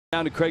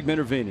Down to Craig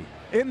Minervini.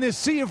 In this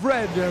sea of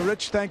red,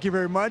 Rich, thank you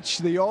very much.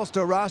 The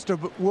All-Star roster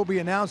will be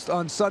announced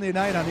on Sunday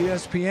night on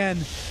ESPN.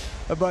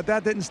 But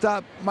that didn't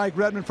stop Mike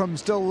Redmond from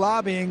still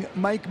lobbying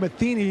Mike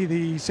Matheny,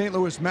 the St.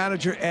 Louis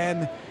manager,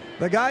 and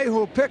the guy who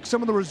will pick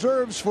some of the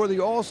reserves for the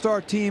All-Star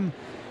team.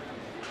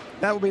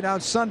 That will be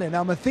announced Sunday.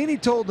 Now, Matheny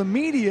told the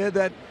media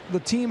that the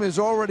team is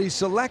already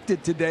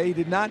selected today. He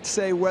did not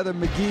say whether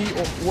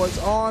McGee was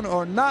on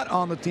or not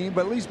on the team,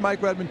 but at least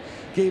Mike Redmond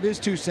gave his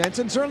 2 cents.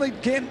 And certainly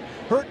can't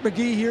hurt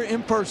McGee here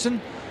in person.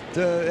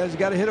 Has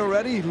got a hit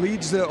already. He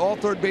leads the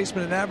all-third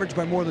baseman in average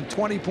by more than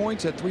 20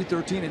 points at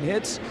 .313 in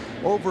hits,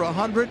 over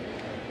 100.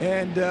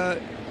 And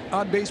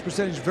on-base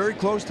percentage very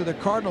close to the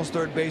Cardinals'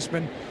 third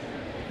baseman,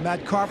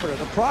 Matt Carpenter.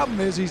 The problem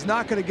is he's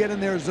not going to get in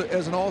there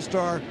as an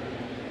all-star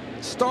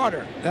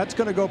starter. That's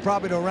going to go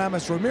probably to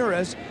Ramos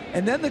Ramirez.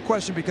 And then the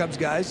question becomes,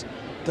 guys,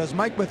 does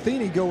Mike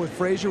Matheny go with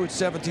Frazier with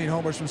 17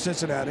 homers from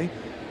Cincinnati?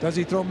 Does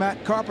he throw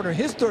Matt Carpenter,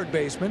 his third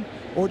baseman,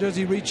 or does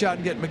he reach out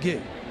and get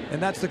McGee?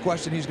 And that's the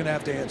question he's going to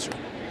have to answer.